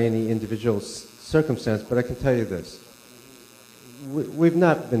talk about any individual circumstance. But I can tell you this: we've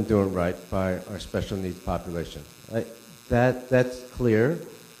not been doing right by our special needs population. That's clear.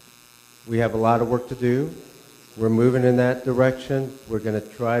 We have a lot of work to do. We're moving in that direction. We're going to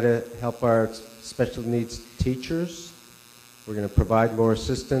try to help our special needs teachers. We're going to provide more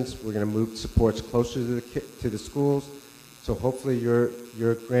assistance. We're going to move supports closer to the schools. So hopefully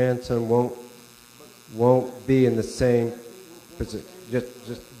your grandson won't be in the same position.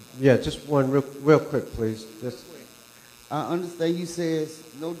 Just one real quick, please. Just. I understand you says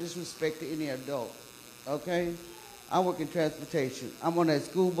no disrespect to any adult, okay? I work in transportation. I'm on that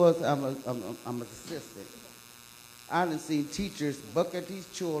school bus. I'm an assistant. I done seen teachers buck at these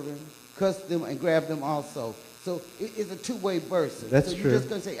children, cuss them, and grab them also. So it's a two-way burst. That's so true. You're just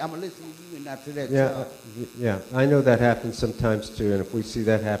gonna say I'm gonna listen to you and not to that Yeah, child. yeah. I know that happens sometimes too, and if we see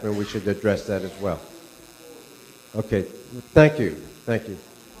that happen, we should address that as well. Okay. Thank you.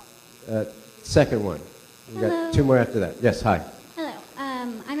 Second one. We got two more after that. Yes. Hi. Hello.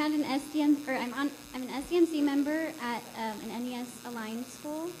 I'm at an I'm an SDMC member at an NES aligned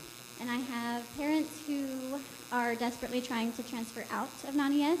school, and I have parents who are desperately trying to transfer out of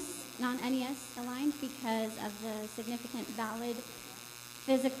non-NES aligned because of the significant valid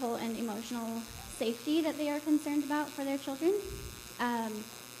physical and emotional safety that they are concerned about for their children.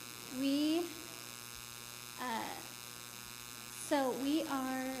 So we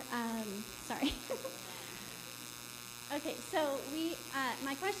are, sorry. Okay, so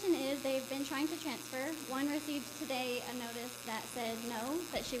my question is, they've been trying to transfer. One received today a notice that said no,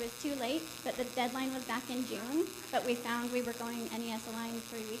 that she was too late, but the deadline was back in June, but we found we were going NES aligned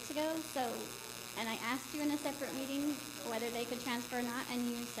 3 weeks ago, and I asked you in a separate meeting whether they could transfer or not, and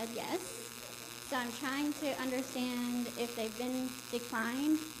you said yes. So I'm trying to understand if they've been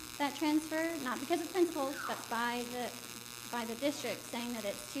declined that transfer, not because of principals, but by the district saying that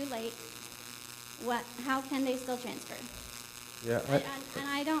it's too late. How can they still transfer? Yeah. And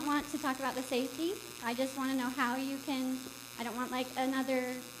I don't want to talk about the safety. I just want to know how you can. I don't want like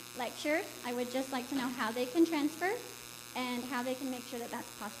another lecture. I would just like to know how they can transfer and how they can make sure that that's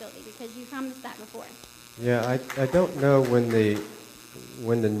a possibility, because you promised that before. Yeah. I don't know when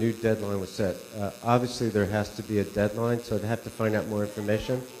the new deadline was set. Obviously, there has to be a deadline, so I'd have to find out more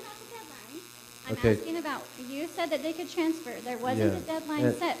information. I'm asking about, you said that they could transfer. There wasn't a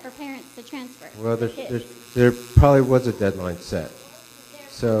deadline set for parents to transfer. Well, there probably was a deadline set.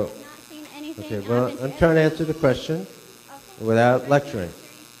 So, I've not seen anything. okay, well, I'm trying to answer the question without lecturing.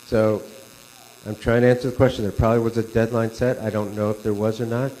 So, I'm trying to answer the question. There probably was a deadline set. I don't know if there was or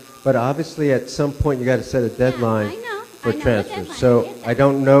not. But obviously, at some point, you got to set a deadline for transfer. So I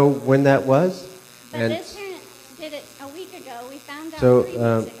don't know when that was. But this parent did it a week ago. We found out So, 3 weeks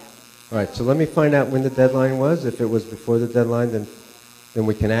ago. all right, so let me find out when the deadline was. If it was before the deadline, then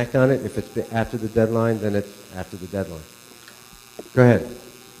we can act on it. If it's after the deadline, then it's after the deadline. Go ahead.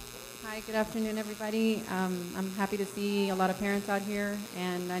 Hi, good afternoon, everybody. I'm happy to see a lot of parents out here,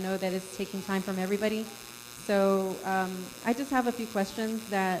 and I know that it's taking time from everybody. So I just have a few questions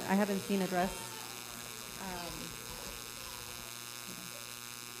that I haven't seen addressed.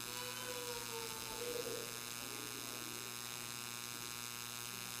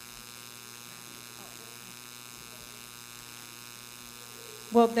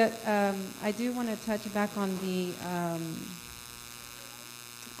 Well, I do want to touch back on the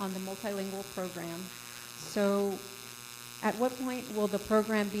multilingual program. So, at what point will the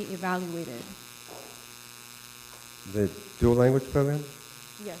program be evaluated? The dual language program?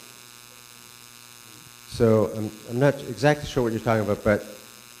 Yes. So I'm not exactly sure what you're talking about, but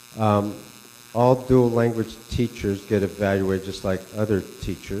all dual language teachers get evaluated just like other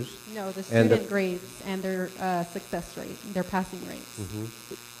teachers. No, the student grades and their success rate, their passing rates. Mm-hmm.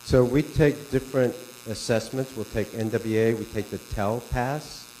 So we take different assessments. We'll take NWA, we take the TEL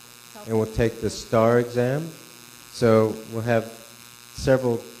pass, and we'll take the STAR exam. So we'll have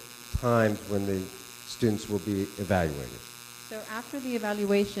several times when the students will be evaluated. So after the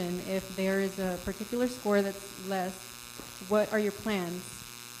evaluation, if there is a particular score that's less, what are your plans?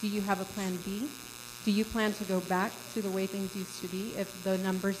 Do you have a plan B? Do you plan to go back to the way things used to be if the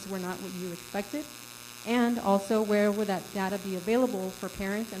numbers were not what you expected? And also, where will that data be available for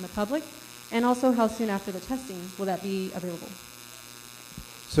parents and the public? And also, how soon after the testing will that be available?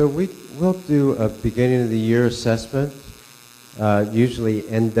 So we'll do a beginning of the year assessment, usually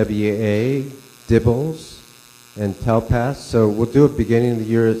NWA, DIBELS, and TELPAS. So we'll do a beginning of the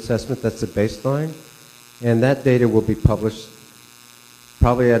year assessment. That's the baseline. And that data will be published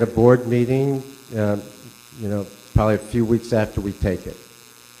probably at a board meeting, probably a few weeks after we take it.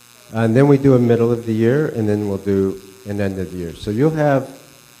 And then we do a middle of the year, and then we'll do an end of the year. So you'll have,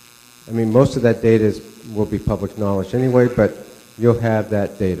 most of that data will be public knowledge anyway, but you'll have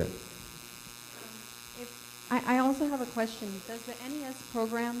that data. I also have a question. Does the NES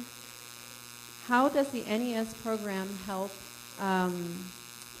program, how does the NES program help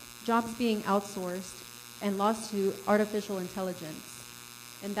jobs being outsourced and lost to artificial intelligence?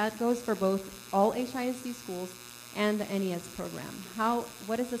 And that goes for both all HISD schools and the NES program.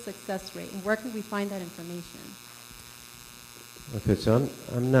 What is the success rate, and where can we find that information? Okay, so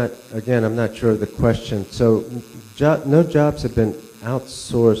I'm not sure of the question. So no jobs have been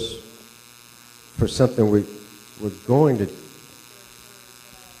outsourced for something we're going to.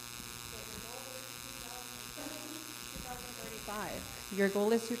 Your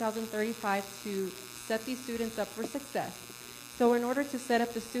goal is 2035 to set these students up for success. So in order to set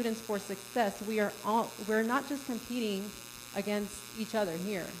up the students for success, we're not just competing against each other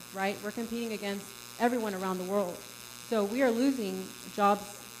here, right? We're competing against everyone around the world. So we are losing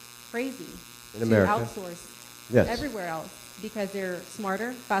jobs crazy in America, to outsource everywhere else because they're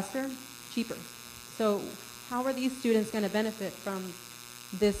smarter, faster, cheaper. So how are these students going to benefit from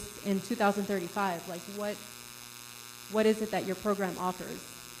this in 2035? Like what is it that your program offers?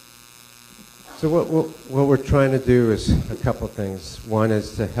 So what we're trying to do is a couple of things. One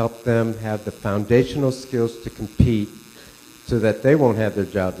is to help them have the foundational skills to compete so that they won't have their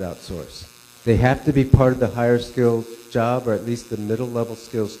jobs outsourced. They have to be part of the higher skills job, or at least the middle level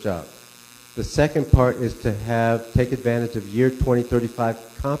skills job. The second part is to take advantage of year 2035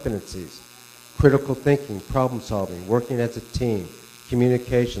 competencies: critical thinking, problem solving, working as a team,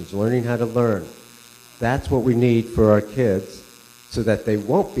 communications, learning how to learn. That's what we need for our kids so that they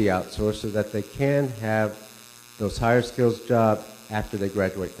won't be outsourced, so that they can have those higher skills jobs after they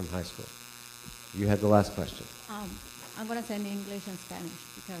graduate from high school. You had the last question. I'm going to say in English and Spanish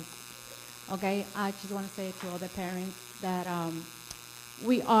because, okay, I just want to say to all the parents that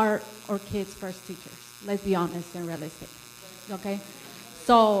we are our kids' first teachers. Let's be honest and realistic, okay?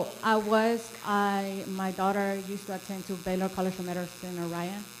 So my daughter used to attend to Baylor College of Medicine,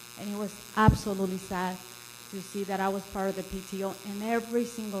 Orion, and it was absolutely sad to see that I was part of the PTO, and every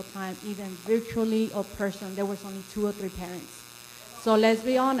single time, even virtually or personally, there was only 2 or 3 parents. So let's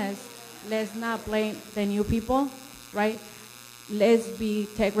be honest, let's not blame the new people, right? Let's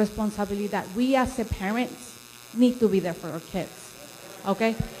take responsibility that we as a parents need to be there for our kids,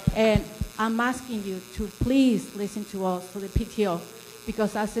 okay? And I'm asking you to please listen to us, to the PTO,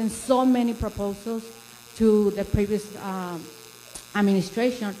 because I sent so many proposals to the previous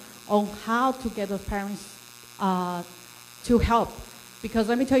administration on how to get those parents to help. Because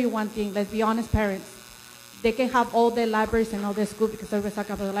let me tell you one thing, let's be honest, parents. They can have all the libraries and all the schools because everybody's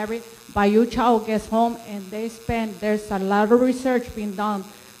talking about the library, but your child gets home and there's a lot of research being done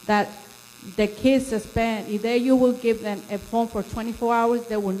that the kids spend, either you will give them a phone for 24 hours,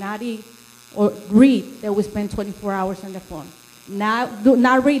 they will not eat or read, they will spend 24 hours on the phone.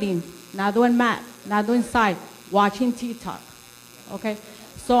 Not reading, not doing math, not doing science, watching TikTok, okay?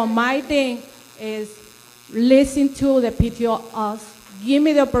 So my thing is listen to the PTO us, give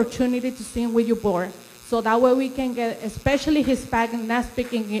me the opportunity to sing with your board, so that way we can get, especially Hispanic, not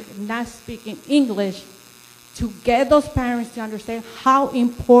speaking English, to get those parents to understand how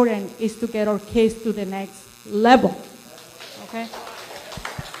important it is to get our kids to the next level. Okay?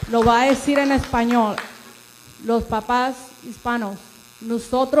 Lo va a decir en español. Los papás hispanos,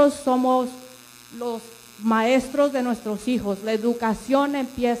 nosotros somos los maestros de nuestros hijos. La educación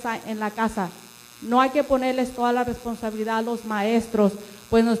empieza en la casa. No hay que ponerles toda la responsabilidad a los maestros,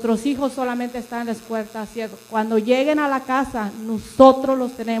 pues nuestros hijos solamente están en la escuela, ¿cierto? Cuando lleguen a la casa, nosotros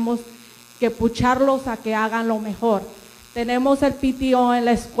los tenemos que pucharlos a que hagan lo mejor. Tenemos el PTO en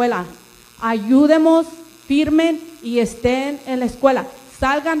la escuela. Ayúdemos, firmen y estén en la escuela.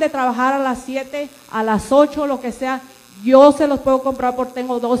 Salgan de trabajar a las 7, a las 8, lo que sea. Yo se los puedo comprar porque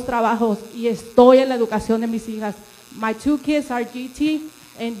tengo 2 trabajos y estoy en la educación de mis hijas. My 2 kids are GT,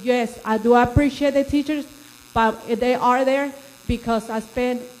 and yes, I do appreciate the teachers, but they are there because I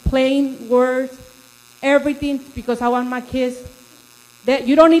spend plain words, everything, because I want my kids.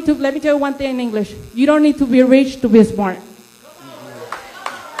 You don't need to, let me tell you one thing in English. You don't need to be rich to be smart.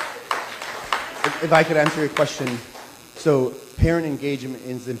 If I could answer your question, so parent engagement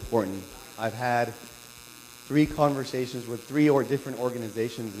is important. I've had 3 conversations with 3 or different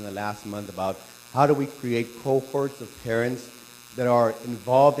organizations in the last month about how do we create cohorts of parents that are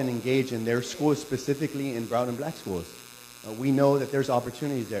involved and engaged in their schools, specifically in brown and black schools. We know that there's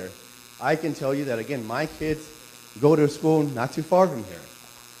opportunities there. I can tell you that, again, my kids go to a school not too far from here.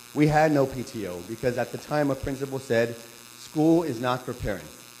 We had no PTO because at the time a principal said, school is not for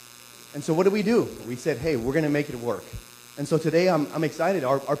parents. And so what did we do? We said, hey, we're going to make it work. And so today I'm excited.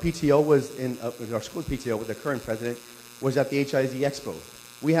 Our PTO was our school PTO with the current president was at the HISD Expo.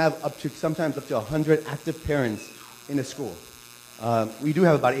 We have sometimes up to 100 active parents in the school. We do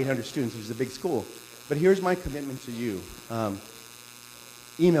have about 800 students, which is a big school. But here's my commitment to you.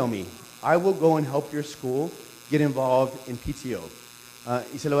 Email me. I will go and help your school get involved in PTO.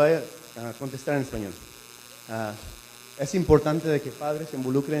 Y se lo voy a contestar en español. Es importante de que padres se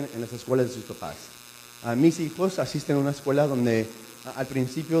involucren en las escuelas de sus papás. Mis hijos asisten a una escuela donde al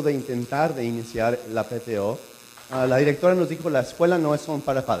principio de intentar de iniciar la PTO, la directora nos dijo, la escuela no es son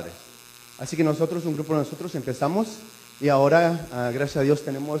para padres. Así que nosotros, un grupo de nosotros, empezamos y ahora, gracias a Dios,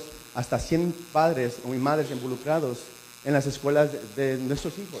 tenemos hasta 100 padres o madres involucrados en las escuelas de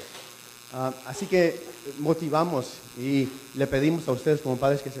nuestros hijos. Así que motivamos y le pedimos a ustedes como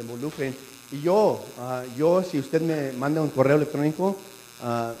padres que se involucren. Y yo si usted me manda un correo electrónico,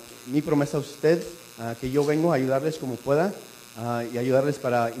 mi promesa a usted, que yo vengo a ayudarles como pueda y ayudarles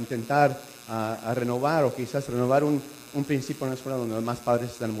para intentar a renovar o quizás renovar un principio en la escuela donde más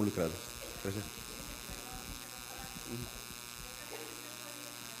padres están involucrados. Gracias.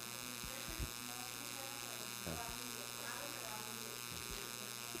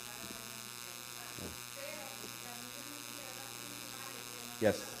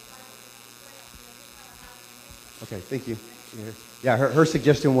 Yes. Okay, thank you. Yeah, her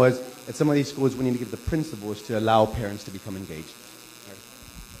suggestion was at some of these schools we need to give the principals to allow parents to become engaged. Right.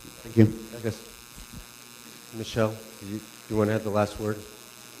 Thank you. Yes. Michelle, do you want to have the last word?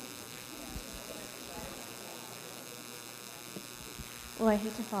 Well, I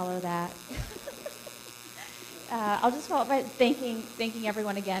hate to follow that. I'll just follow up by thanking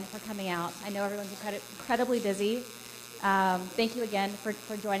everyone again for coming out. I know everyone's incredibly busy. Thank you again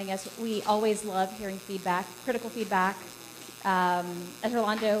for joining us. We always love hearing feedback, critical feedback. As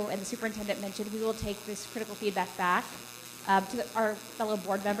Rolando and the superintendent mentioned, we will take this critical feedback back to our fellow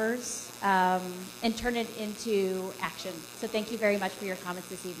board members and turn it into action. So thank you very much for your comments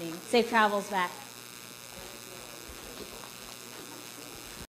this evening. Safe travels back.